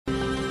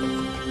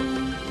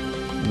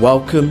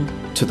Welcome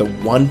to the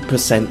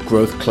 1%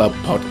 Growth Club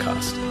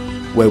podcast,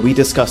 where we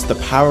discuss the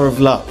power of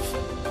love,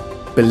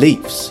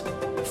 beliefs,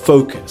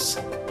 focus,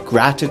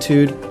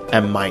 gratitude,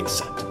 and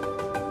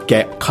mindset.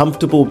 Get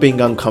comfortable being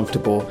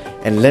uncomfortable,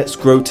 and let's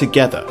grow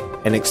together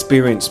and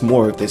experience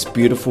more of this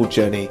beautiful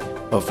journey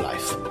of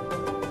life.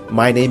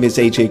 My name is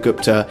Ajay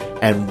Gupta,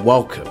 and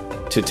welcome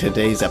to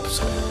today's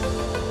episode.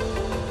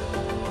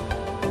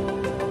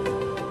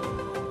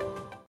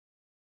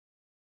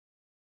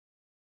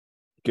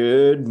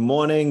 Good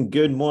morning.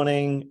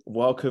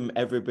 Welcome,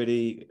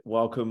 everybody.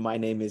 Welcome. My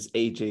name is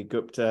Ajay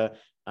Gupta.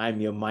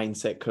 I'm your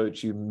mindset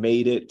coach. You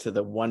made it to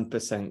the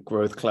 1%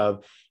 Growth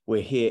Club.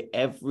 We're here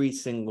every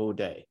single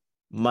day,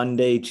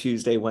 Monday,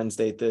 Tuesday,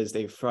 Wednesday,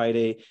 Thursday,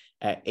 Friday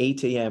at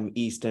 8 a.m.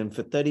 Eastern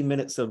for 30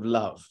 minutes of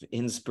love,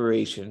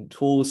 inspiration,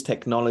 tools,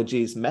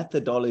 technologies,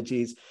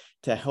 methodologies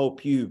to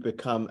help you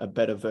become a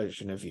better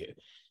version of you.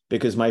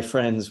 Because my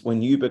friends,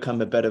 when you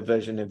become a better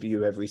version of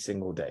you every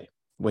single day,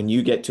 when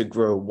you get to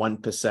grow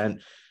 1%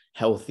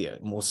 healthier,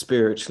 more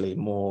spiritually,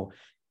 more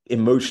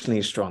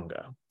emotionally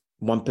stronger,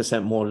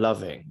 1% more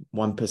loving,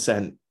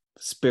 1%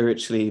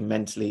 spiritually,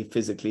 mentally,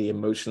 physically,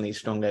 emotionally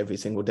stronger every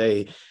single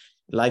day,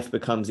 life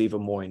becomes even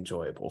more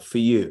enjoyable for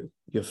you,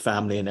 your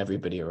family, and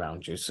everybody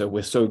around you. So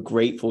we're so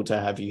grateful to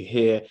have you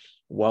here.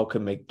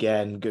 Welcome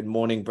again. Good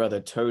morning, Brother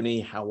Tony.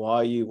 How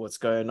are you? What's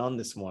going on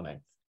this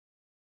morning?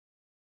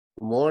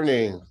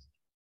 Morning.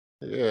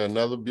 Yeah,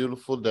 another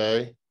beautiful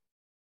day.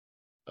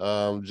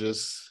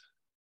 Just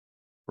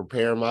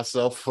preparing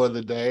myself for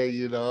the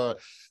day.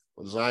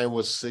 Zion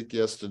was sick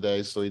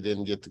yesterday, so he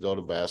didn't get to go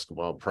to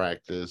basketball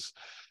practice.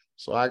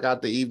 So I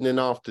got the evening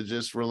off to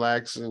just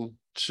relax and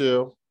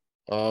chill.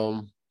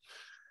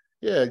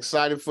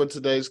 Excited for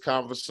today's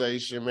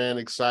conversation, man.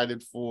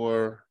 Excited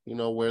for,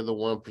 where the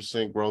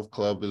 1% Growth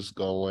Club is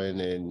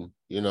going, and,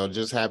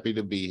 just happy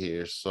to be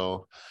here.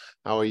 So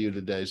how are you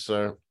today,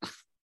 sir?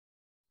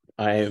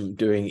 I am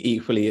doing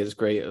equally as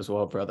great as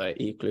well, brother.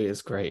 Equally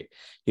as great.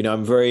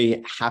 I'm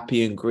very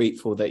happy and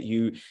grateful that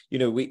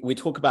we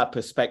talk about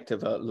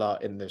perspective a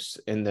lot in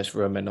this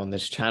room and on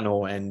this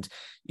channel. And,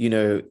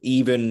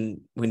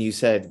 even when you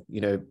said,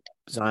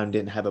 Zion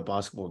didn't have a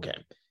basketball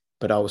game,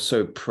 but I was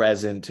so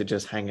present to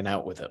just hanging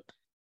out with him,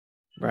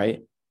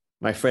 right?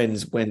 My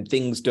friends, when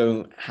things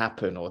don't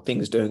happen or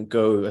things don't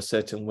go a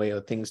certain way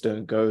or things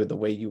don't go the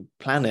way you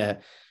plan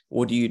it,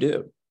 what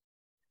do?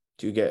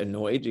 Do you get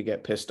annoyed? Do you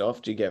get pissed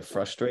off? Do you get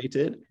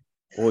frustrated?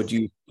 Or do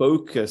you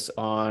focus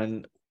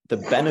on the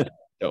benefit?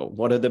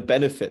 What are the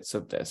benefits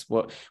of this?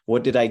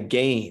 What did I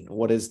gain?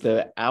 What is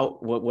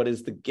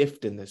the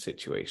gift in this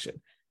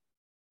situation?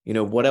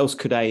 What else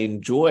could I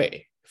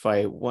enjoy?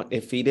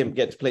 If he didn't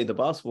get to play the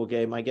basketball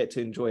game, I get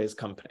to enjoy his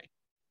company.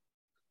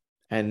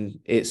 And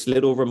it's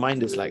little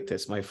reminders like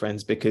this, my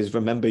friends, because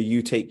remember,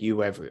 you take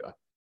you everywhere.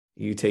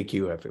 You take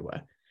you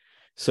everywhere.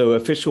 So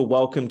official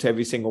welcome to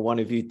every single one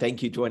of you.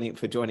 Thank you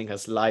for joining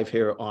us live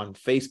here on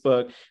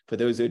Facebook. For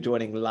those who are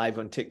joining live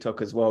on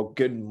TikTok as well,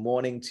 good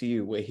morning to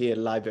you. We're here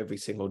live every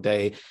single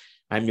day.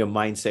 I'm your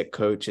mindset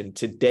coach. And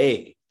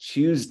today,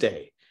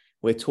 Tuesday,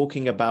 we're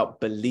talking about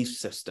belief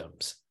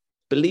systems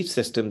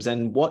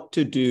and what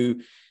to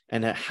do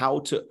and how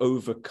to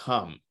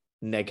overcome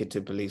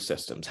negative belief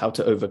systems,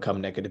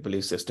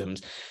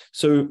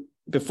 So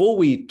before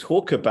we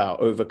talk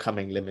about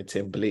overcoming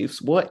limiting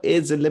beliefs, what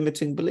is a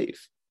limiting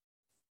belief?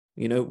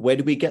 Where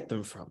do we get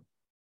them from?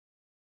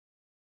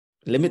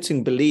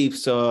 Limiting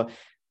beliefs are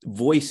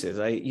voices.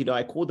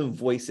 I call them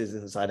voices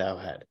inside our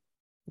head.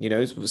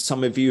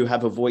 Some of you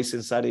have a voice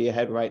inside of your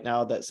head right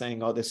now that's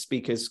saying, oh, this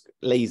speaker's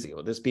lazy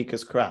or this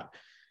speaker's crap.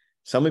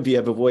 Some of you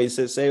have a voice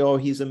that say, oh,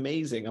 he's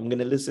amazing. I'm going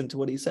to listen to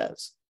what he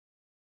says.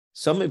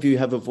 Some of you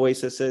have a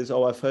voice that says,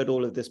 oh, I've heard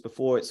all of this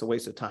before. It's a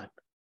waste of time.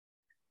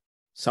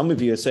 Some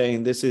of you are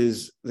saying this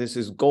is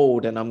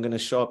gold and I'm going to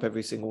show up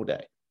every single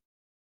day.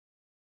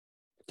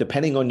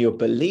 Depending on your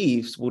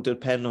beliefs will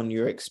depend on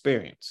your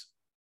experience.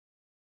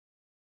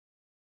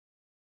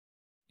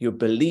 Your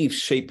beliefs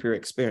shape your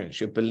experience.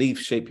 Your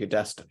beliefs shape your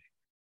destiny.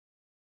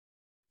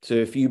 So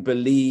if you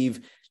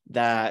believe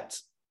that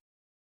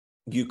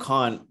you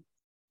can't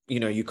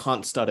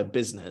start a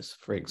business,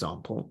 for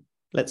example,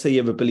 let's say you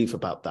have a belief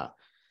about that.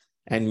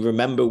 And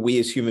remember, we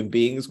as human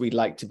beings, we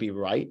like to be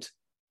right.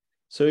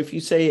 So if you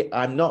say,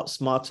 I'm not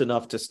smart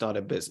enough to start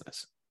a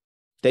business,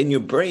 then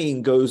your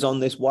brain goes on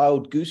this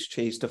wild goose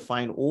chase to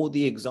find all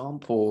the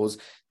examples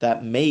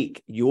that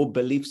make your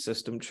belief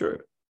system true,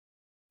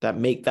 that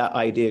make that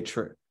idea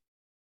true.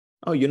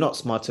 Oh, you're not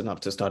smart enough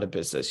to start a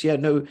business.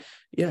 No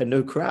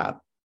crap.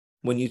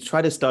 When you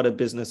try to start a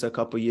business a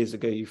couple of years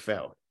ago, you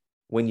failed.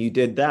 When you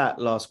did that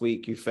last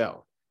week, you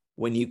failed.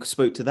 When you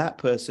spoke to that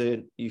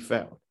person, you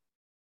failed.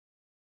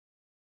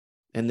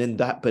 And then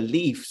that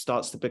belief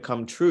starts to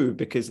become true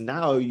because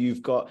now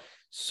you've got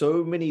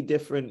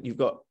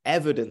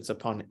evidence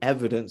upon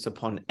evidence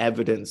upon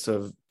evidence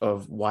of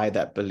why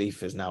that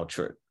belief is now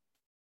true.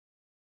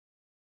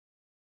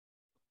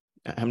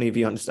 How many of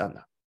you understand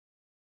that?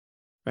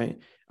 Right?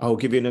 I'll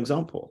give you an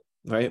example,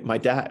 right? My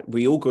dad,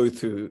 we all go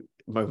through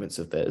moments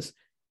of this.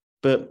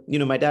 But,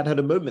 my dad had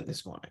a moment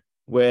this morning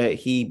where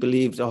he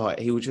believed,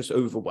 he was just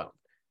overwhelmed.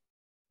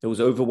 It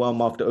was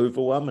overwhelm after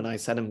overwhelm. And I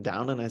sat him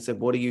down and I said,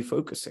 what are you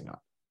focusing on?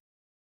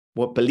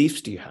 What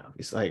beliefs do you have?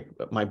 He's like,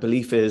 my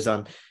belief is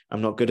I'm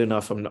not good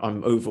enough. I'm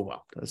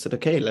overwhelmed. I said,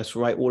 okay, let's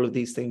write all of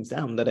these things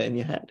down that are in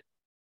your head.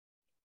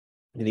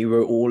 And he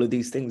wrote all of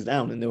these things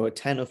down. And there were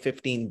 10 or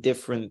 15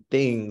 different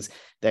things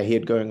that he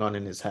had going on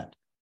in his head.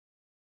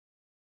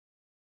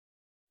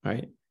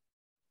 Right.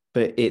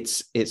 But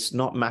it's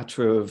not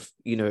matter of,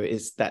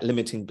 it's that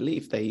limiting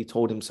belief that he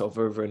told himself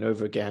over and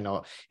over again,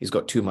 or he's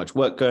got too much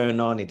work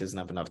going on, he doesn't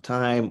have enough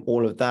time,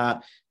 all of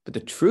that. But the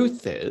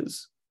truth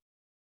is,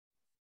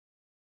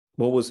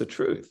 what was the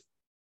truth?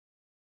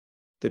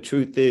 The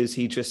truth is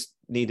he just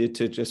needed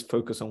to just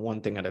focus on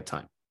one thing at a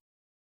time.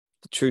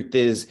 The truth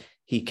is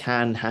he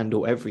can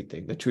handle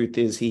everything. The truth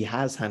is he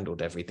has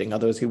handled everything.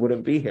 Otherwise, he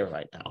wouldn't be here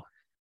right now.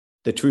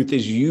 The truth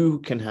is you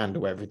can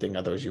handle everything.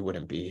 Otherwise, you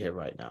wouldn't be here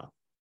right now.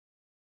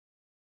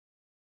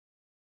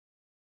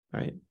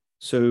 Right?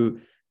 So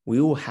we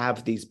all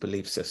have these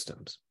belief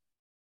systems.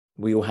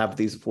 We all have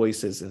these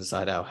voices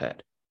inside our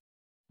head.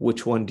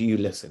 Which one do you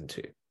listen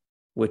to?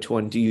 Which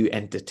one do you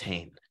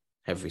entertain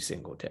every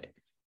single day?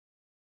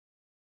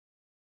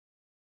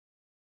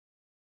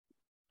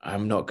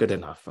 I'm not good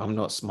enough. I'm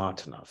not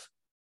smart enough.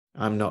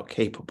 I'm not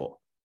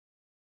capable.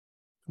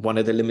 One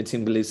of the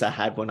limiting beliefs I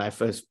had when I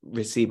first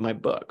received my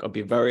book, I'll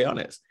be very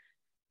honest,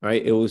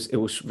 right? It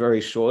was very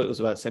short. It was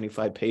about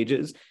 75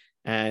 pages.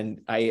 And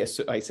I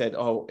said,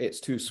 oh, it's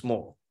too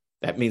small.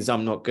 That means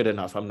I'm not good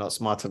enough. I'm not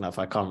smart enough.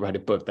 I can't write a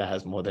book that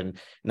has more than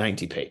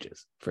 90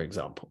 pages, for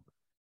example.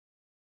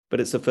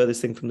 But it's the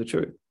furthest thing from the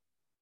truth,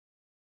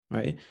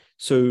 right?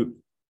 So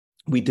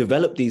we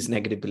develop these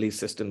negative belief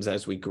systems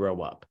as we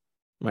grow up,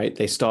 right?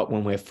 They start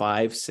when we're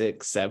 5,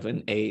 6,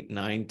 7, 8,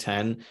 9,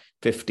 10,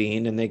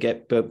 15, and they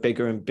get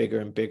bigger and bigger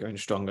and bigger and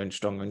stronger and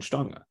stronger and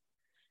stronger.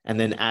 And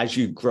then as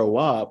you grow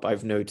up,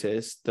 I've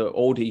noticed the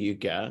older you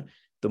get,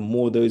 the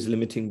more those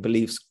limiting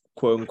beliefs,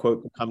 quote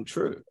unquote, become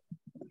true,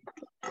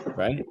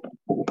 right?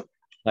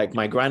 Like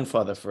my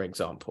grandfather, for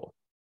example,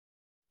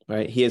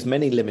 right? He has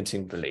many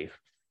limiting beliefs.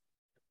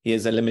 He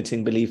has a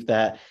limiting belief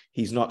that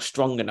he's not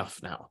strong enough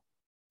now.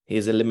 He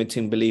has a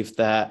limiting belief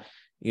that,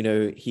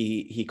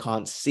 he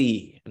can't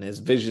see and his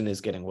vision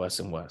is getting worse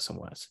and worse and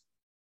worse.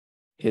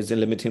 He has a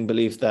limiting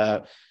belief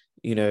that,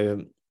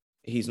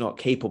 he's not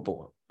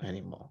capable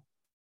anymore.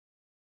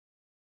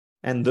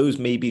 And those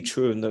may be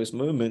true in those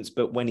moments,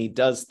 but when he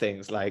does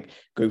things like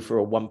go for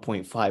a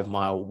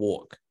 1.5-mile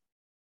walk,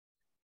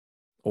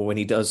 or when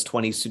he does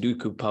 20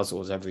 Sudoku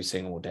puzzles every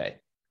single day,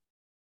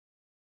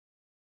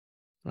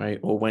 right?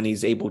 Or when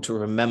he's able to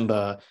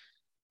remember,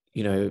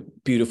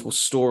 beautiful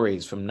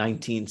stories from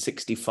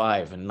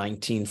 1965 and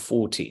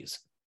 1940s,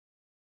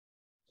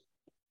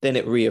 then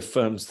it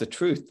reaffirms the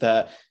truth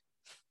that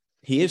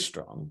he is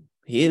strong,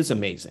 he is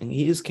amazing,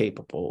 he is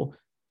capable,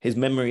 his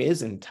memory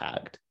is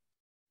intact.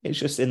 It's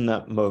just in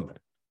that moment,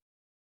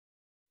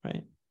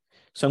 right?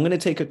 So I'm going to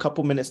take a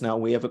couple minutes now.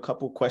 We have a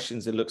couple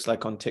questions, it looks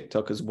like, on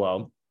TikTok as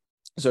well.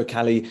 So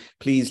Callie,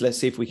 please, let's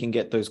see if we can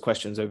get those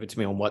questions over to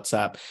me on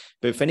WhatsApp.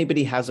 But if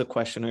anybody has a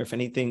question, or if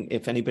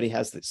anybody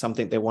has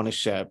something they want to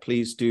share,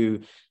 please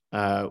do.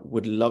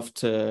 Would love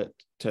to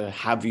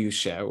have you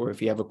share, or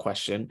if you have a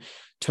question.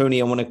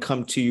 Tony, I want to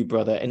come to you,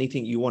 brother.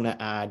 Anything you want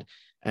to add?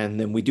 And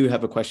then we do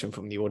have a question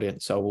from the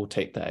audience, so we'll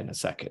take that in a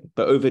second.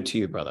 But over to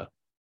you, brother.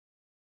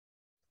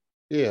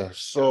 Yeah,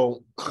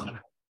 so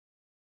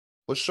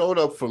what showed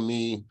up for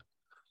me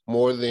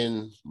more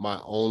than my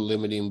own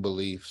limiting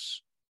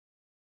beliefs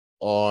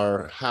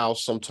are how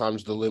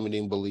sometimes the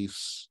limiting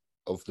beliefs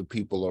of the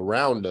people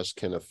around us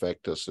can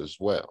affect us as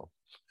well.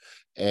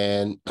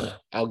 And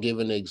I'll give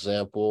an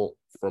example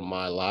from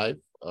my life.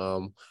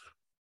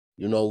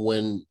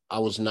 When I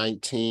was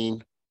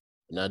 19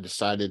 and I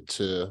decided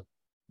to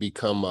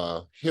become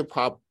a hip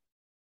hop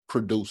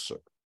producer,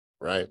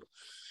 right?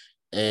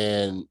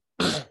 And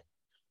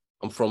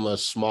I'm from a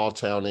small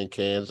town in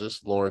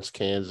Kansas, Lawrence,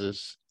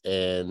 Kansas,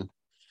 and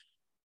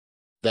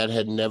that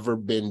had never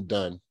been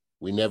done.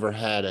 We never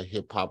had a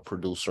hip hop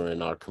producer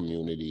in our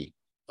community,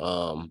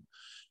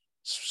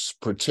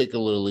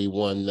 particularly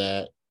one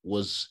that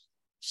was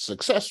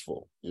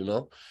successful,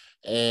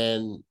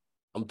 and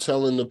I'm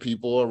telling the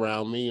people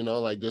around me,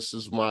 like, this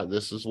is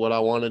what I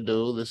want to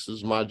do. This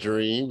is my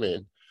dream.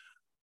 And,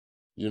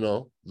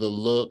 the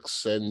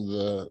looks and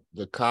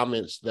the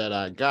comments that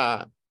I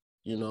got,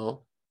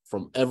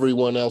 from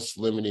everyone else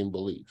limiting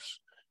beliefs.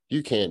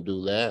 You can't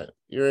do that.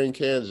 You're in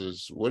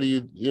Kansas. What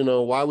do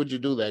why would you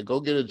do that? Go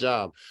get a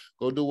job.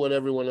 Go do what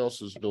everyone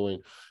else is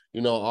doing.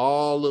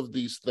 All of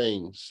these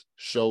things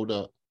showed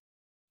up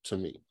to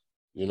me,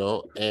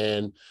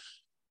 and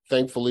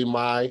thankfully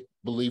my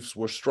beliefs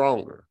were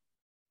stronger.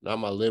 Not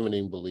my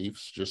limiting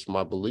beliefs, just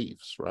my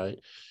beliefs, right?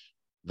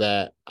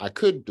 That I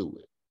could do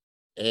it.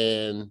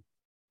 And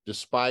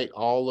despite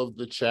all of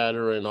the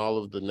chatter and all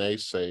of the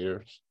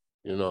naysayers,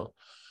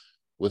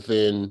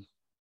 within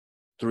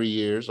 3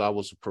 years, I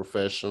was a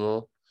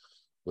professional.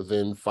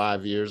 Within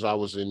 5 years, I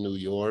was in New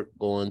York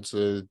going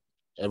to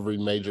every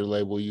major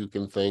label you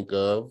can think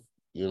of,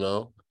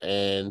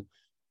 and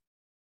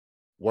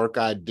work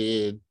I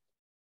did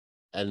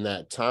at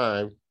that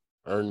time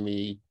earned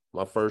me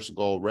my first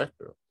gold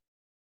record,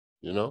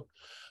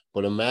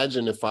 But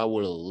imagine if I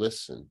would have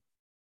listened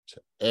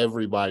to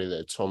everybody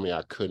that told me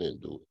I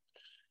couldn't do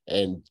it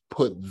and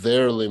put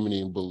their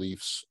limiting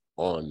beliefs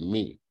on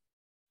me,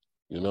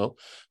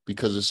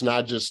 because it's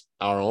not just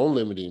our own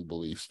limiting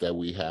beliefs that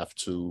we have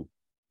to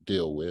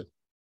deal with,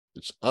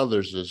 it's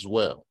others as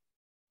well,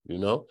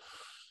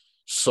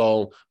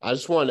 So I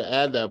just wanted to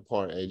add that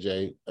part,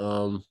 AJ,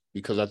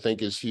 because I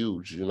think it's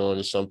huge, and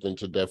it's something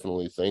to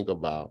definitely think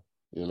about,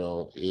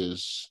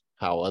 is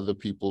how other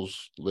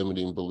people's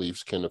limiting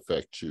beliefs can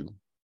affect you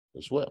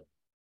as well.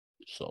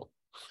 So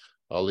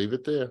I'll leave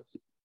it there.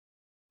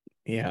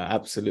 Yeah,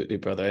 absolutely,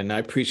 brother. And I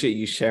appreciate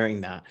you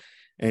sharing that.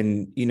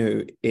 And,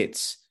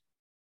 it's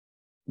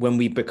when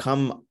we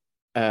become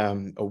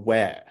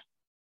aware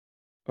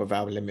of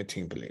our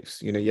limiting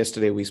beliefs.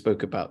 Yesterday we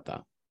spoke about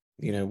that.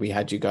 We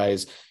had you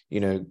guys,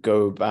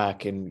 go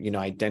back and,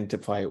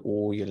 identify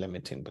all your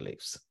limiting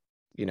beliefs.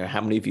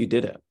 How many of you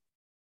did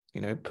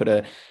it? Put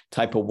a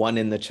type of 1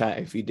 in the chat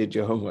if you did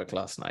your homework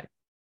last night.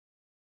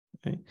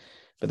 Okay?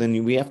 But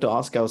then we have to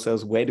ask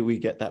ourselves, where do we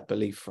get that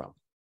belief from?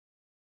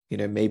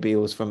 Maybe it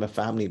was from a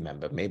family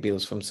member. Maybe it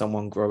was from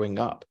someone growing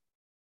up.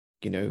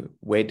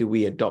 Where do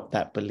we adopt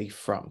that belief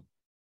from?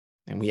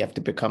 And we have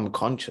to become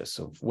conscious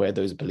of where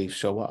those beliefs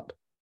show up.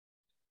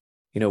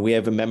 We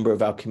have a member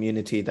of our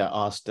community that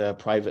asked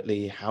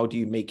privately, how do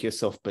you make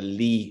yourself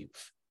believe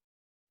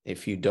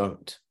if you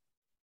don't?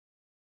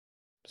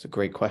 It's a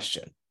great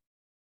question.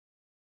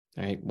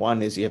 Right?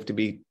 One is you have to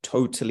be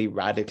totally,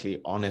 radically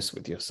honest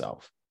with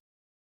yourself.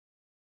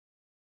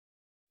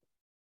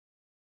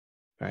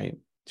 Right?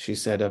 She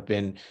said, I've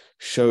been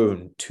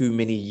shown too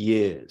many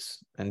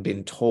years and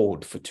been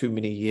told for too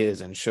many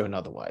years and shown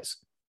otherwise.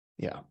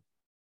 Yeah.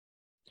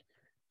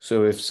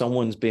 So if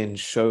someone's been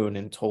shown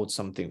and told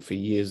something for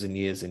years and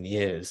years and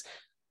years,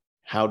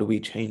 how do we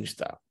change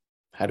that?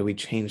 How do we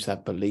change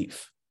that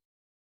belief?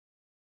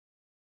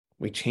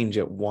 We change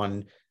it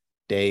one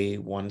day,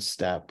 one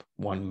step,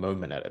 one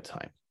moment at a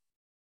time.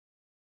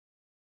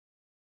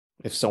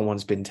 If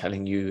someone's been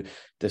telling you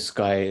the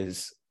sky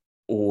is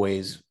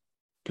always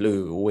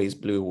blue, always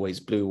blue, always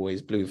blue,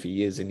 always blue for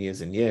years and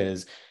years and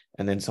years,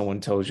 and then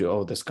someone tells you,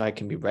 oh, the sky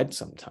can be red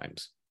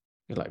sometimes.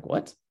 You're like,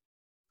 what?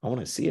 I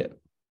want to see it.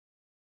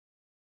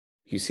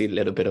 You see a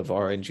little bit of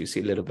orange, you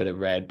see a little bit of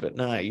red, but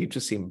no, you've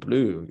just seen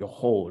blue your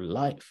whole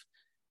life.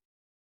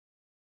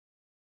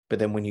 But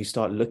then when you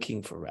start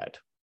looking for red,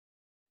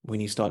 when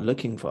you start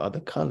looking for other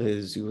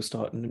colors, you will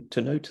start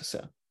to notice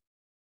it.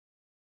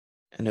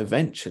 And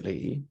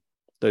eventually,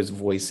 those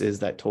voices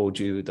that told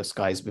you the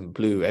sky's been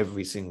blue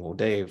every single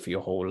day for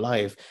your whole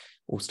life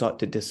will start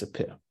to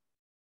disappear.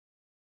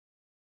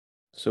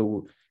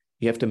 So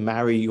you have to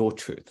marry your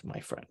truth,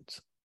 my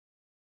friends.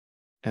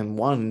 And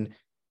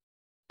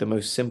the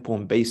most simple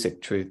and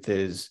basic truth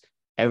is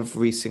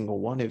every single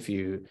one of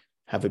you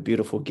have a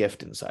beautiful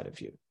gift inside of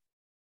you.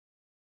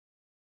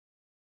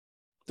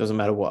 Doesn't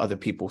matter what other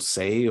people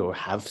say or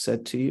have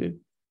said to you.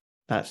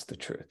 That's the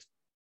truth.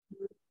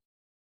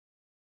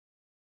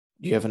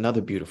 You have another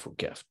beautiful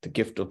gift, the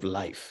gift of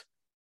life.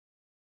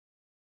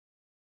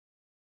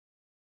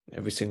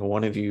 Every single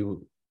one of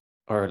you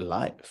are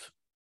alive.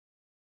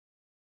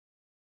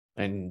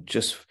 And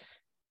just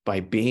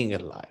by being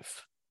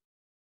alive,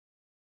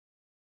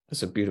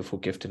 it's a beautiful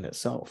gift in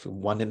itself,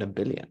 1 in a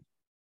billion.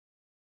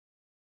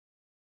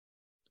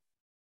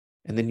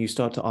 And then you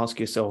start to ask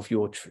yourself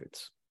your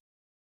truths.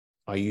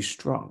 Are you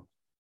strong?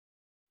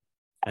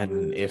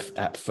 And if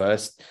at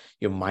first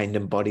your mind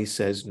and body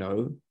says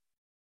no,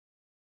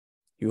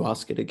 you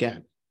ask it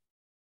again.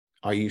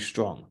 Are you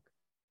strong?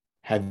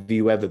 Have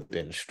you ever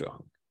been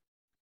strong?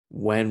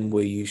 When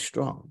were you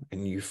strong?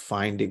 And you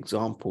find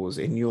examples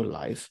in your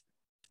life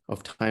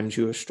of times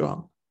you were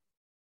strong.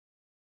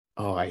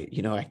 Oh, I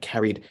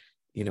carried,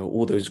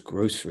 all those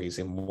groceries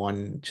in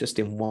one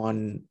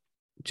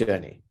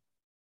journey.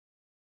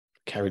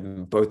 Carried them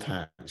in both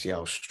hands. Yeah, I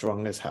was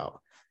strong as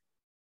hell.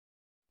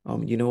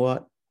 You know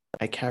what?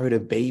 I carried a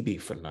baby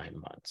for 9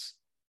 months.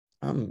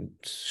 I'm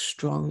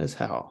strong as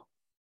hell.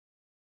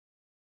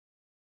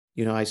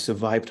 I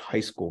survived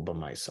high school by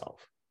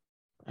myself.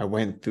 I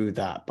went through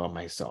that by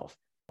myself.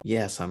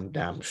 Yes, I'm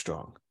damn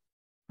strong.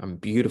 I'm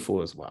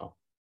beautiful as well.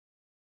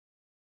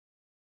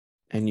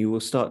 And you will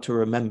start to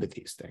remember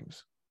these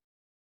things.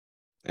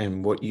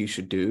 And what you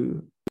should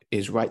do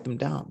is write them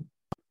down.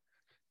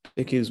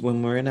 Because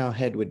when we're in our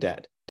head, we're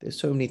dead. There's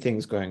so many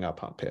things going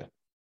up here.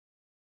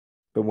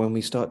 But when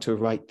we start to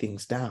write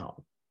things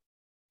down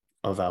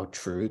of our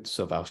truths,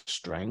 of our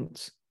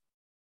strengths,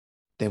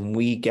 then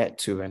we get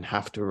to and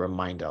have to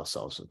remind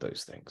ourselves of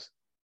those things.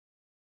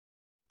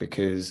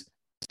 Because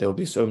there'll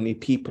be so many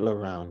people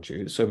around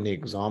you, so many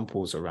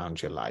examples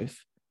around your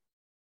life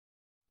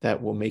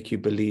that will make you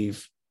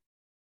believe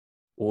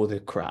all the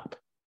crap.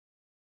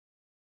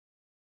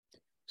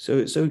 So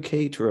it's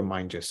okay to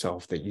remind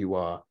yourself that you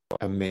are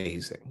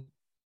amazing.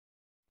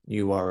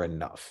 You are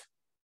enough.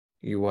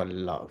 You are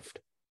loved.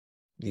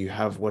 You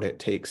have what it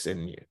takes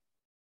in you.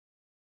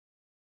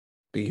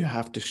 But you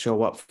have to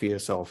show up for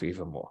yourself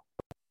even more.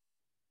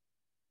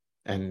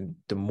 And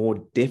the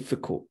more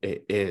difficult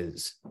it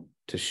is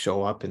to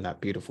show up in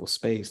that beautiful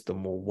space, the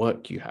more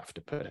work you have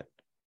to put in.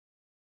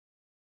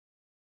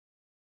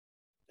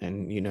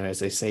 And, you know, as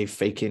they say,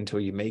 fake it until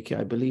you make it.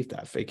 I believe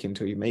that, fake it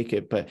until you make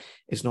it. But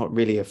it's not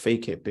really a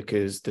fake it,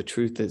 because the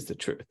truth is the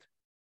truth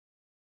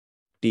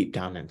deep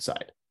down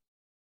inside.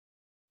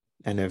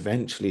 And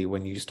eventually,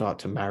 when you start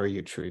to marry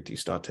your truth, you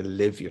start to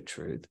live your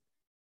truth,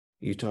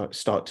 you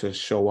start to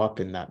show up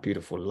in that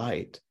beautiful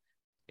light,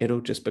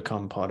 it'll just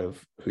become part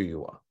of who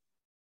you are.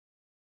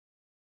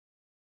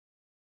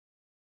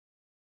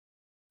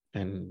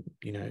 And,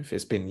 you know, if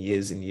it's been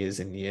years and years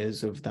and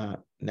years of that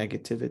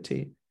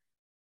negativity,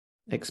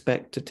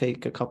 expect to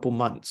take a couple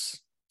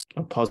months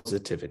of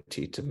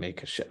positivity to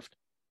make a shift.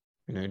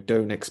 You know,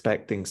 don't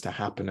expect things to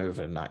happen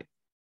overnight.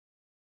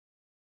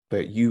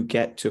 But you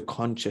get to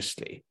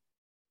consciously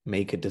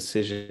make a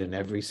decision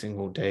every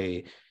single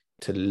day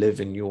to live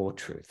in your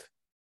truth,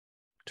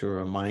 to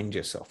remind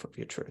yourself of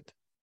your truth.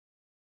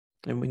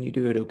 And when you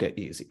do, it'll get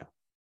easier.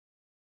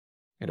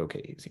 It'll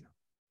get easier.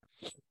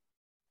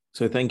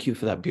 So thank you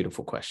for that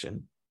beautiful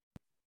question.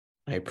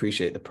 I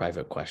appreciate the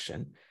private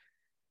question.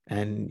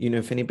 And, you know,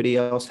 if anybody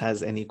else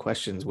has any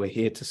questions, we're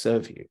here to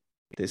serve you.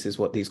 This is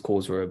what these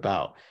calls were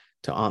about,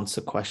 to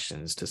answer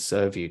questions, to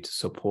serve you, to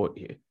support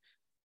you.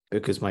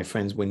 Because, my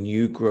friends, when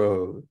you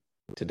grow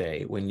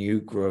today, when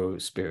you grow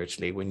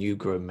spiritually, when you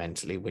grow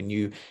mentally, when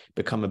you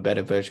become a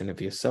better version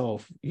of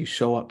yourself, you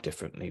show up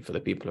differently for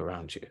the people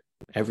around you.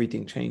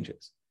 Everything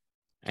changes.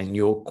 And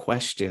your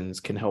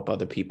questions can help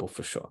other people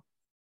for sure.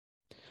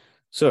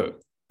 So,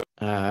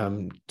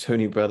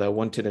 Tony, brother, I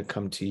wanted to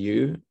come to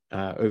you,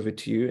 over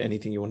to you.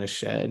 Anything you want to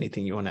share,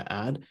 anything you want to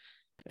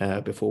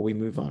add before we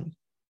move on?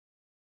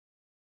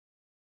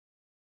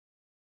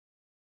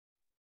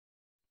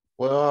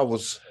 Well, I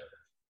was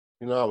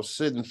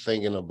sitting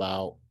thinking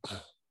about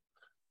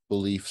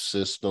belief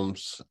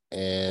systems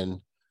and,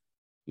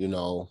 you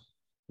know,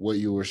 what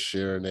you were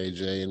sharing,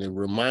 AJ, and it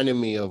reminded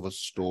me of a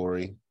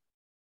story.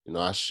 You know,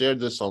 I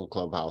shared this on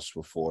Clubhouse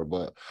before,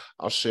 but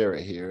I'll share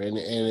it here. And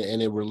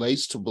it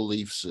relates to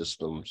belief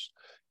systems.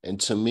 And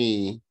to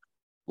me,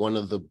 one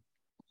of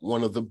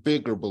the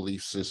bigger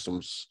belief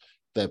systems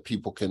that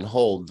people can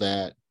hold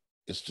that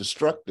is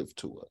destructive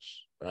to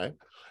us, right?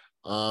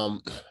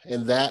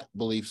 And that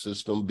belief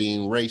system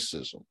being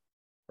racism,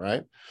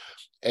 right?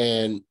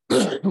 And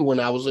when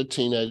I was a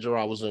teenager,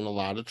 I was in a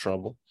lot of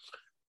trouble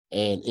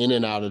and in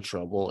and out of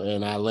trouble.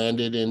 And I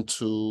landed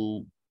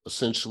into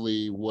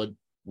essentially what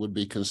would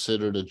be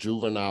considered a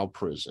juvenile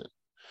prison.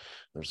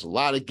 There's a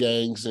lot of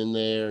gangs in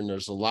there, and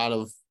there's a lot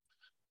of,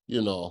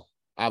 you know,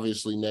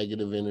 obviously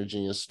negative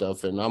energy and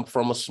stuff. And I'm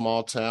from a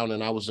small town,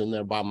 and I was in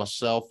there by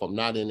myself. I'm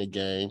not in a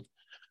gang.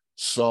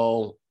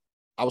 So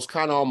I was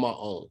kind of on my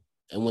own.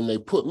 And when they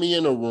put me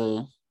in a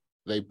room,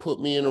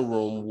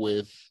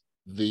 with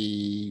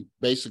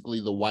basically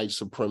the white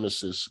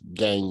supremacist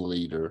gang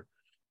leader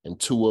and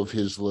two of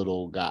his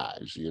little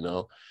guys, you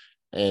know,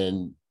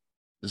 and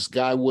this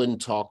guy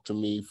wouldn't talk to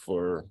me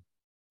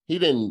he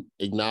didn't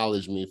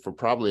acknowledge me for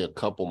probably a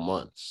couple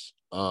months.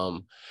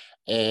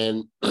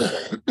 And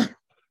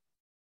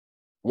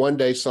one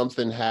day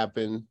something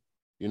happened,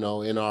 you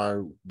know, in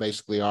our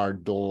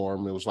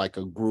dorm. It was like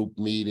a group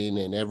meeting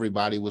and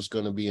everybody was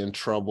going to be in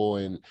trouble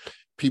and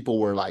people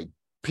were like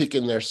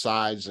picking their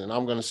sides, and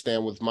I'm going to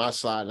stand with my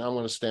side and I'm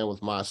going to stand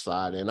with my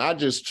side. And I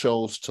just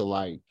chose to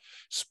like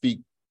speak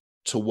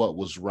to what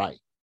was right.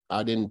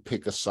 I didn't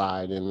pick a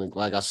side. And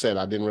like I said,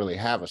 I didn't really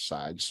have a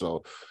side.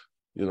 So,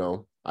 you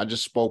know, I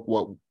just spoke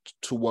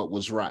to what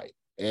was right.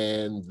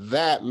 And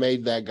that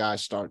made that guy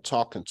start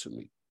talking to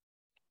me.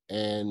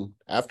 And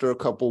after a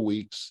couple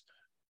weeks,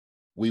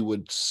 we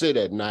would sit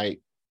at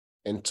night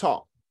and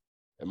talk.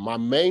 And my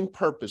main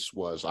purpose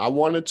was I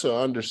wanted to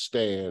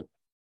understand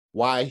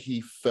why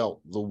he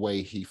felt the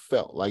way he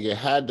felt. Like it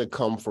had to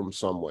come from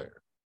somewhere,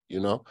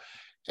 you know?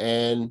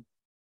 And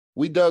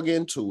we dug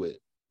into it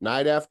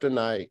night after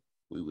night.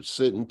 We would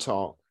sit and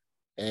talk.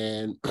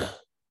 And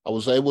I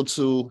was able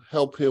to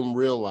help him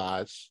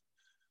realize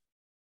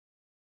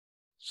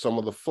some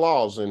of the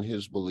flaws in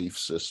his belief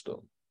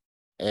system.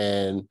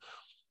 And,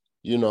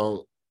 you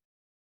know,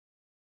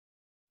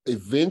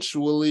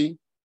 eventually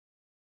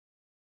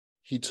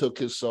he took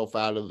himself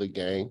out of the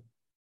gang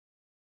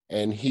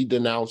and he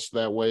denounced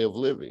that way of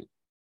living,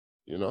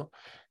 you know,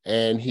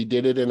 and he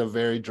did it in a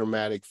very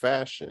dramatic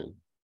fashion.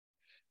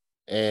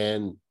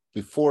 And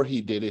before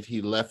he did it,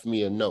 he left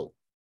me a note.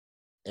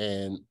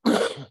 And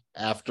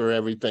after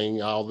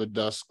everything, all the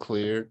dust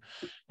cleared,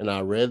 and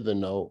I read the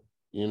note,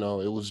 you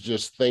know, it was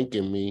just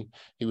thanking me.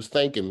 He was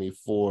thanking me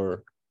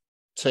for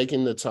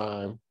taking the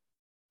time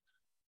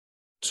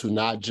to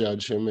not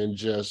judge him and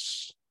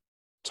just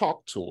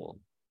talk to him,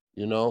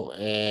 you know,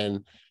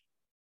 and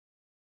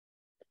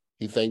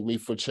he thanked me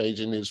for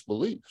changing his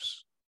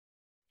beliefs.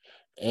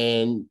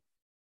 And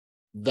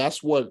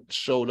that's what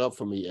showed up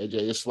for me, AJ.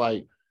 It's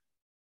like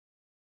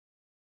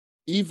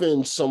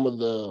even some of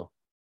the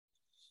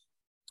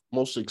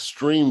most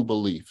extreme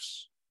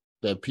beliefs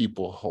that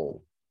people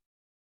hold,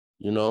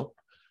 you know,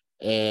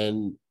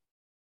 and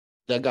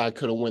that guy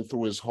could have went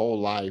through his whole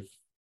life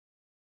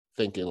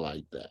thinking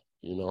like that,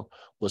 you know,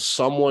 but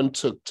someone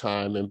took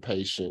time and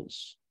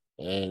patience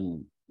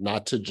and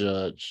not to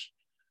judge.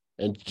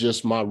 And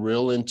just my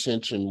real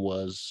intention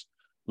was,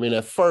 I mean,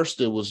 at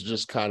first it was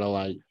just kind of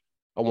like,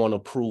 I want to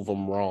prove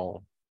them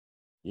wrong,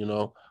 you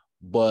know,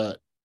 but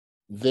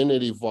then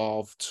it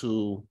evolved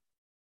to,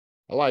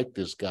 I like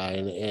this guy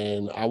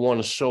and I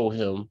want to show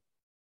him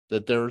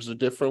that there's a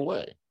different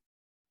way,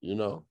 you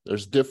know,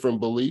 there's different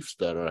beliefs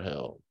that are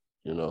held,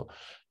 you know,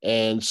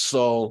 and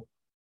so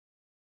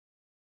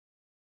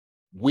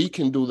we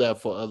can do that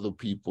for other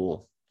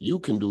people. You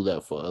can do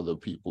that for other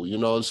people. You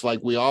know, it's like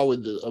we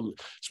always,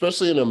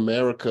 especially in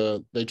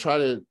America, they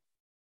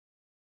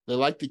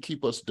like to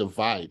keep us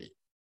divided,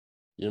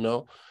 you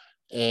know,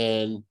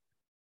 and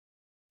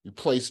you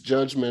place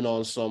judgment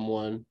on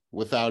someone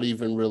without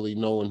even really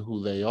knowing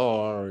who they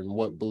are and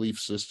what belief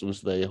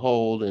systems they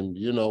hold and,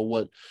 you know,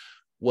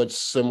 what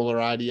similar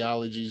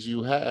ideologies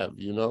you have,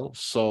 you know.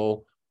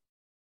 So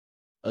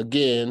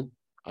again,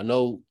 I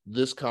know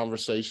this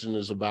conversation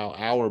is about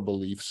our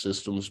belief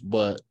systems,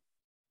 but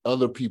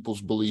other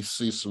people's belief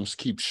systems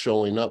keep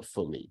showing up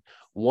for me.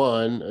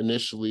 One,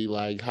 initially,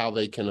 like how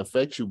they can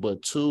affect you,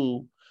 but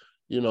two,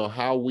 you know,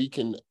 how we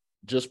can,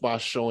 just by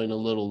showing a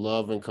little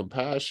love and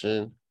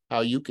compassion, how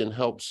you can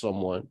help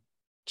someone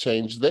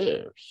change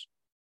theirs,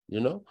 you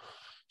know?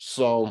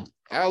 So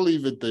I'll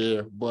leave it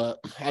there, but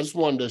I just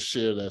wanted to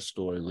share that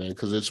story, man,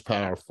 because it's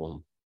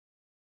powerful.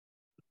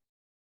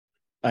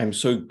 I'm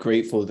so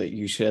grateful that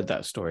you shared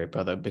that story,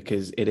 brother,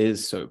 because it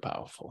is so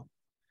powerful.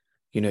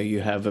 You know,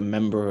 you have a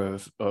member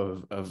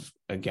of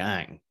a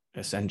gang,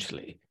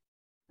 essentially.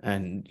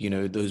 And, you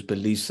know, those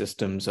belief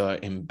systems are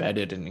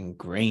embedded and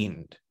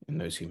ingrained in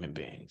those human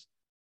beings,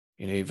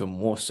 you know, even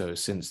more so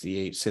since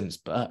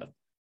birth,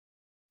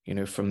 you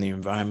know, from the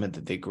environment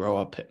that they grow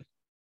up in.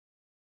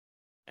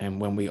 And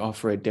when we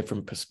offer a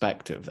different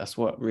perspective, that's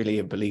what really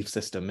a belief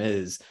system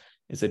is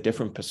a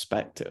different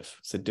perspective.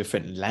 It's a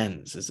different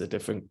lens. It's a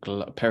different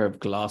pair of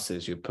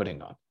glasses you're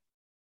putting on.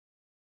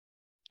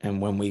 And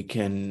when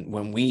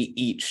we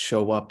each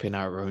show up in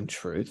our own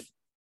truth,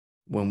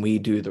 when we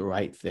do the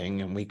right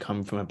thing and we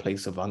come from a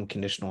place of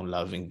unconditional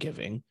love and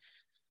giving,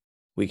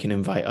 we can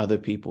invite other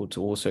people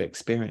to also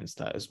experience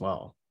that as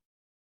well.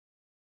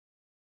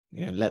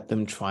 You know, let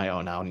them try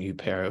on our new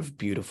pair of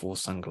beautiful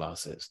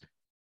sunglasses.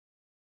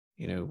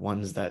 You know,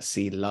 ones that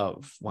see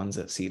love, ones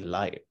that see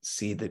light,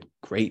 see the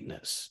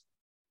greatness,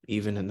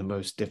 even in the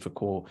most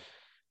difficult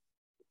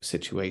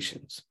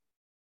situations.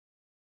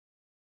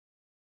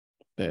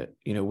 But,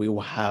 you know, we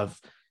will have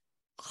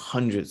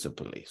hundreds of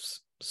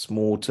beliefs,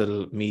 small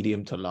to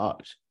medium to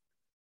large.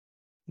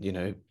 You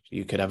know,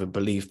 you could have a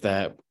belief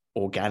that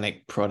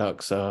organic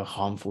products are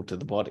harmful to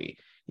the body.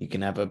 You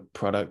can have a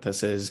product that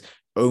says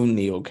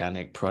only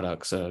organic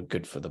products are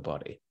good for the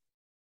body.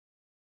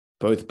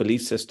 Both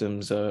belief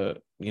systems are,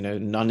 you know,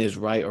 none is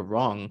right or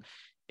wrong.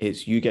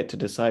 It's you get to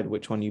decide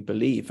which one you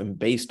believe. And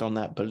based on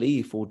that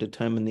belief will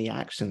determine the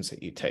actions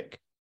that you take,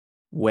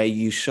 where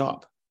you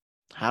shop,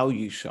 how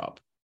you shop.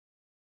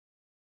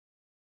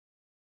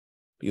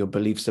 Your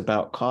beliefs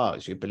about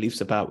cars, your beliefs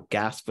about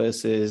gas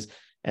versus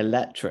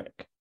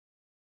electric.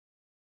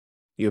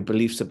 Your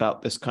beliefs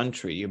about this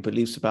country, your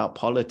beliefs about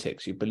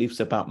politics, your beliefs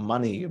about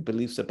money, your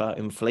beliefs about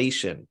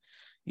inflation,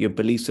 your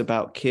beliefs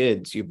about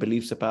kids, your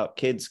beliefs about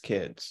kids,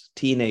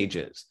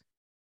 teenagers,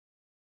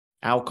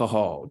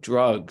 alcohol,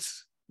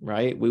 drugs,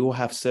 right? We all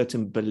have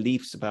certain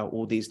beliefs about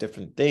all these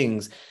different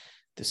things.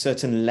 There's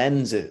certain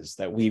lenses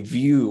that we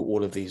view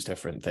all of these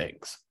different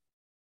things.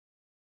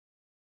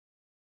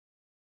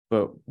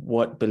 But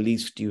what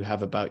beliefs do you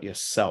have about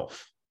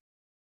yourself?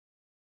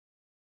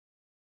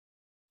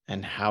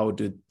 And how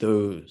do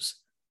those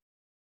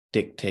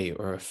dictate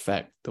or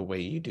affect the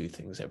way you do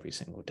things every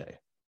single day?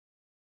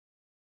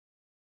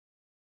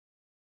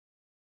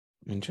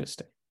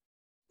 Interesting.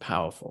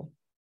 Powerful.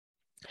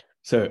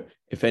 So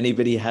if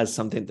anybody has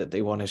something that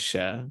they want to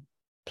share,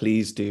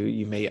 please do.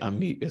 You may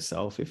unmute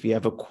yourself. If you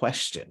have a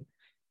question,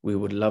 we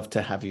would love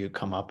to have you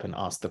come up and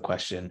ask the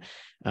question.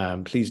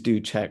 Please do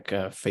check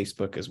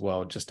Facebook as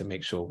well, just to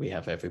make sure we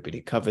have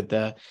everybody covered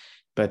there.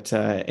 But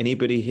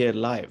anybody here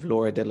live,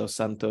 Laura de los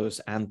Santos,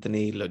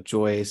 Anthony,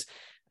 LaJoyce,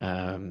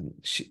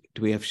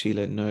 do we have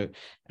Sheila? No.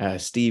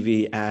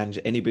 Stevie, Ange,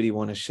 anybody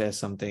want to share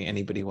something?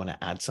 Anybody want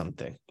to add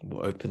something?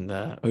 We'll open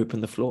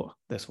the floor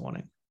this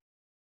morning.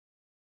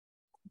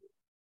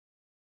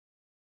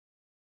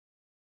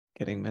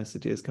 Getting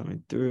messages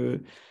coming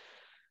through.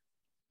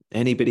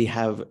 Anybody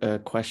have a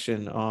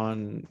question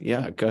on?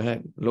 Yeah, go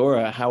ahead.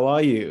 Laura, how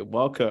are you?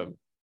 Welcome.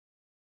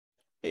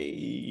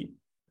 Hey.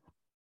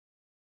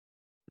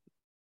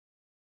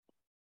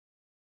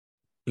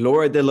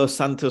 Laura de los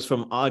Santos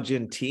from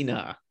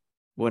Argentina.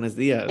 Buenos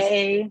días.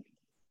 Hey,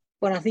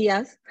 buenos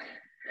días.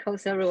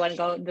 How's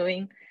everyone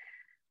doing?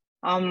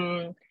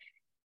 No,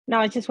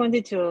 I just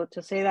wanted to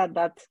say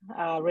that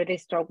really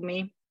struck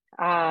me.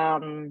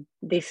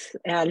 this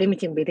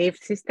limiting belief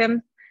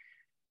system,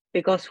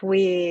 because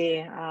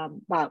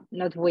well,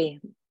 not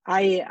we.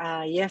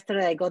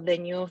 Yesterday I got the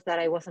news that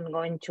I wasn't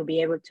going to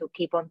be able to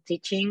keep on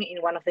teaching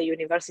in one of the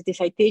universities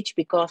I teach,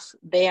 because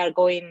they are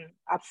going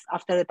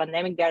after the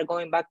pandemic. They are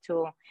going back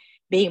to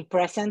being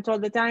present all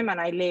the time, and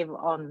I live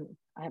on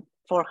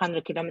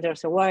 400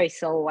 kilometers away,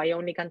 so I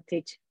only can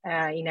teach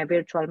in a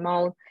virtual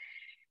mode.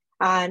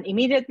 And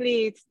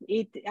immediately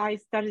I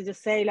started to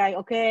say, like,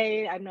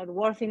 okay, I'm not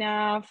worth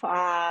enough.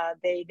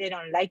 They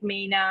don't like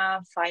me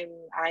enough.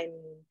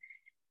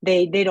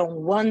 They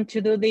don't want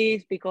to do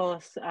this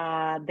because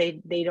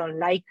they don't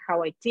like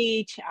how I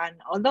teach and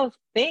all those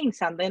things.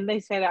 And then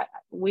they said,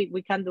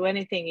 we can't do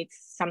anything. It's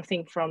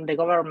something from the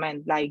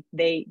government. Like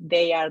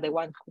they are the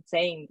ones who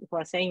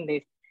are saying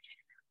this.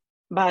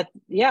 But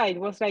yeah, it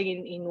was like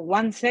in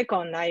 1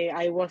 second,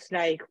 I was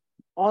like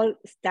all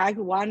stacked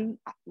one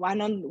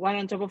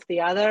on top of the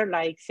other,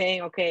 like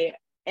saying, okay,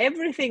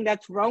 everything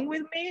that's wrong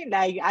with me,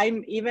 like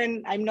I'm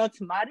not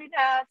smart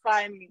enough.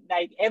 I'm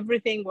like,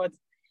 everything was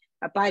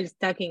a pile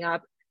stacking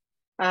up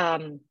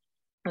on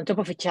top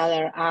of each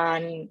other.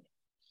 And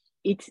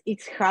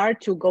it's hard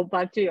to go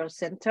back to your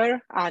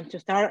center and to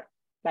start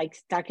like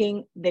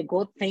stacking the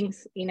good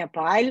things in a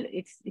pile.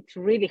 It's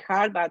really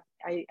hard, but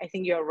I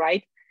think you're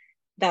right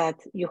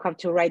that you have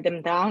to write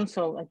them down.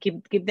 So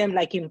keep them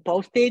like in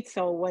Post-it.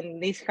 So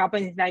when this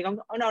happens, it's like, oh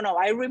no,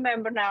 I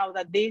remember now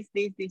that this.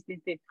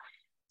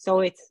 So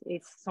it's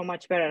so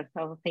much better.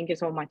 So thank you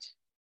so much.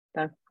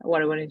 That's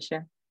what I want to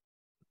share.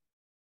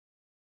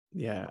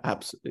 Yeah,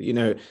 absolutely. You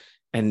know,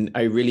 and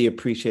I really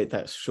appreciate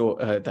that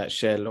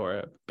share,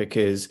 Laura,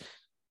 because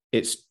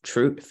it's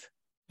truth.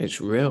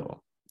 It's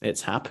real.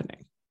 It's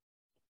happening,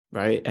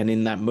 right? And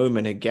in that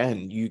moment,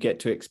 again, you get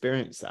to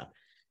experience that.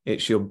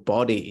 It's your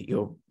body,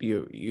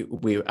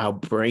 our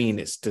brain.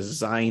 It's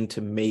designed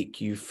to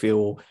make you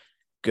feel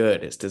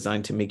good. It's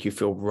designed to make you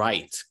feel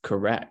right,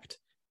 correct.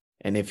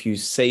 And if you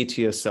say to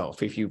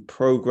yourself, if you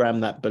program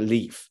that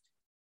belief,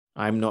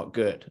 I'm not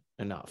good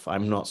enough,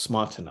 I'm not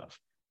smart enough,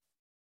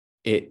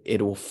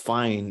 it will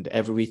find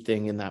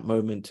everything in that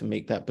moment to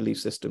make that belief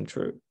system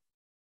true,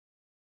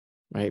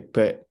 right?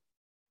 But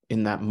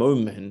in that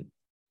moment,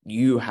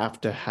 you have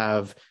to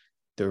have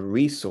the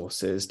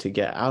resources to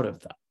get out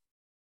of that.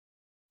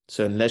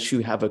 So unless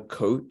you have a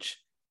coach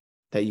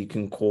that you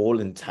can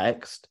call and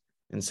text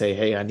and say,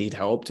 hey, I need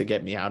help to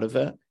get me out of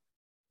it,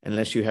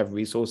 unless you have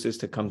resources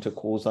to come to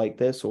calls like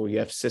this, or you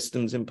have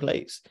systems in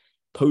place,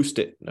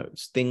 Post-it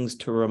notes, things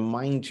to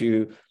remind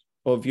you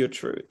of your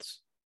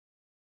truths.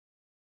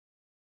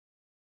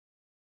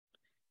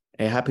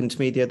 It happened to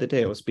me the other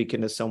day. I was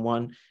speaking to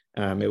someone.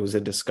 It was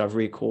a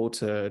discovery call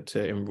to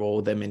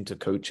enroll them into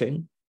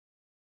coaching.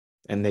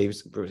 And they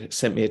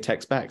sent me a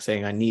text back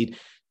saying, I need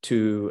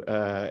to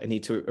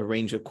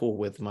arrange a call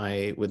with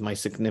my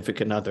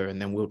significant other,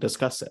 and then we'll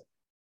discuss it.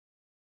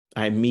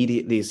 I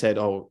immediately said,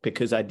 oh,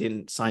 because I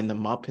didn't sign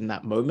them up in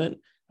that moment,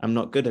 I'm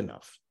not good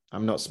enough.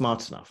 I'm not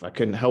smart enough. I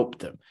couldn't help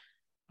them.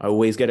 I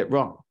always get it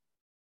wrong.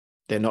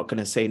 They're not going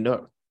to say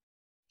no.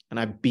 And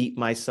I beat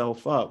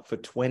myself up for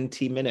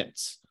 20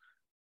 minutes.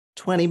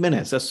 20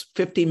 minutes, that's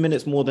 15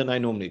 minutes more than I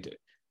normally do.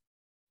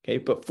 Okay,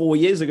 but 4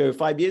 years ago,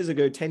 5 years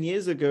ago, 10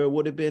 years ago, it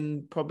would have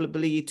been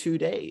probably 2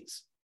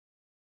 days.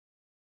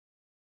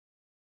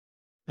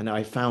 And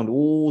I found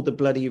all the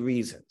bloody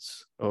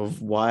reasons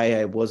of why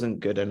I wasn't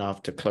good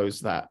enough to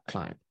close that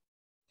client.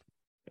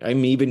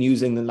 I'm even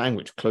using the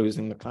language,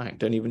 closing the client.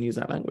 Don't even use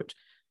that language.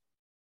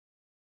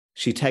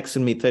 She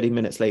texted me 30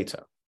 minutes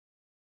later.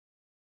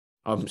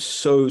 I'm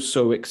so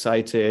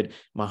excited.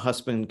 My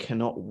husband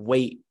cannot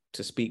wait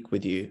to speak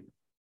with you.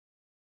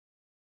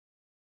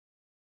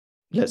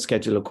 Let's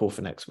schedule a call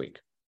for next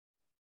week.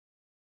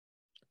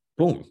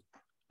 Boom.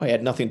 I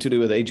had nothing to do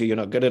with AJ. You're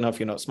not good enough.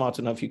 You're not smart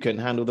enough. You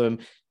couldn't handle them.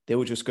 They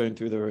were just going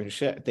through their own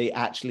shit. They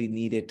actually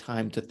needed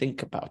time to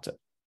think about it.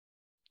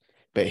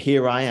 But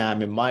here I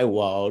am in my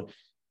world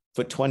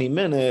for 20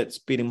 minutes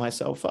beating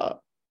myself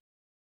up.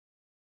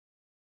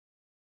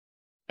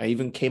 I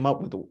even came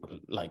up with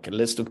like a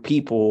list of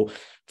people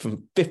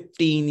from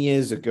 15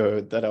 years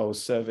ago that I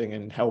was serving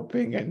and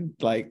helping, and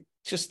like,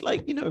 just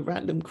like, you know,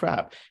 random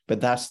crap.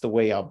 But that's the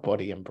way our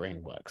body and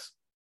brain works.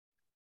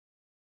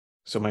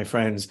 So my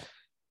friends,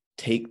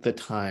 take the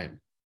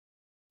time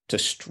to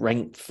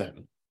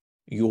strengthen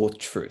your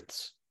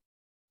truths.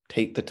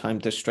 Take the time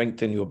to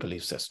strengthen your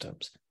belief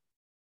systems.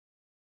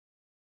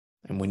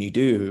 And when you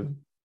do,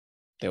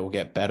 they will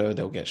get better,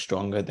 they'll get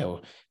stronger,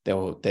 they're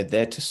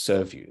there to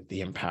serve you,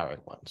 the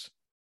empowered ones.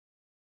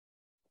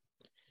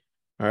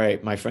 All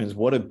right, my friends,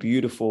 what a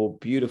beautiful,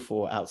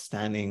 beautiful,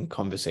 outstanding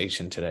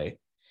conversation today.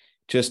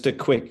 Just a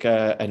quick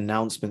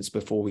announcements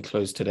before we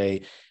close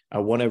today. I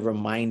want to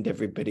remind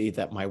everybody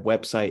that my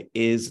website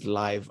is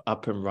live,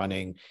 up and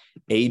running,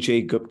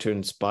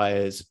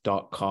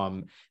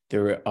 ajguptainspires.com.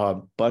 There are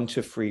a bunch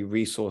of free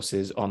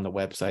resources on the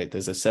website.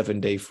 There's a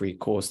 7-day free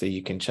course that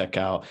you can check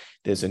out.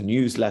 There's a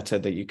newsletter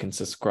that you can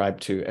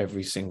subscribe to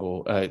every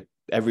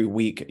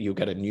week. You'll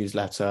get a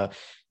newsletter.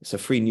 It's a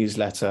free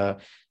newsletter.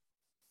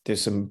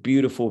 There's some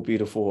beautiful,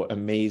 beautiful,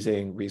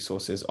 amazing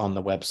resources on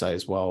the website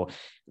as well.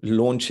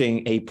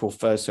 Launching April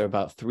 1st, so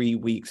about 3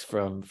 weeks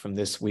from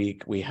this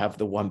week, we have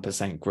the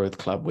 1% Growth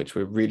Club, which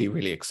we're really,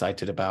 really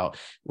excited about.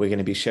 We're going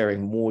to be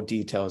sharing more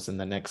details in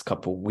the next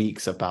couple of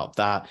weeks about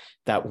that.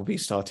 That will be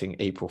starting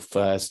April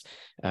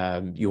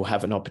 1st. You'll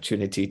have an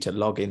opportunity to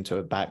log into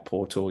a back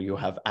portal. You'll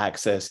have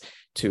access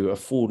to a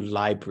full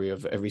library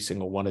of every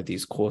single one of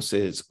these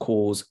courses,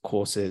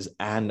 courses,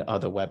 and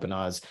other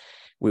webinars.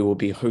 We will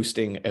be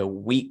hosting a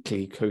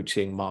weekly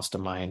coaching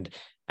mastermind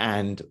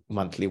and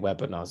monthly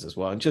webinars as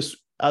well, and just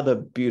other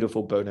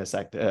beautiful bonus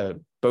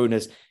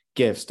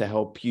gifts to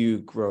help you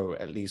grow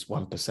at least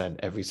 1%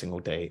 every single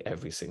day,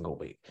 every single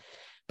week.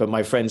 But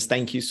my friends,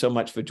 thank you so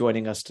much for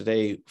joining us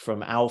today.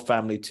 From our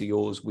family to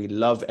yours, we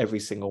love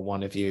every single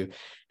one of you.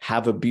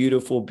 Have a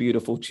beautiful,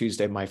 beautiful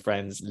Tuesday, my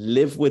friends.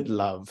 Live with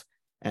love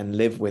and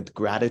live with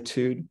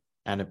gratitude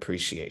and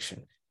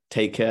appreciation.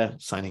 Take care.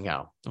 Signing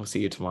out. I'll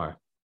see you tomorrow.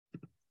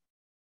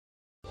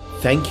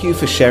 Thank you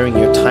for sharing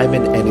your time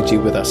and energy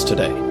with us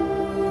today.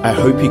 I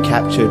hope you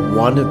captured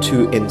 1 or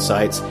 2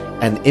 insights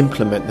and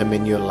implement them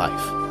in your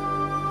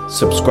life.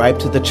 Subscribe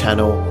to the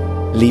channel,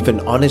 leave an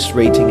honest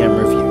rating and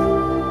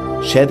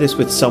review. Share this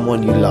with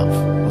someone you love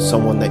or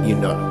someone that you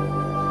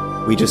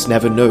know. We just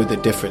never know the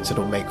difference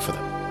it'll make for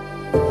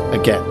them.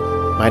 Again,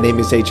 my name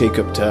is Ajay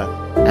Gupta,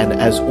 and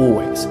as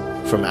always,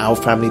 from our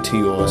family to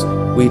yours,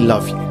 we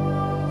love you.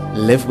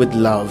 Live with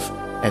love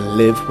and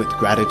live with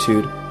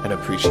gratitude and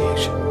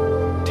appreciation.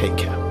 Take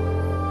care.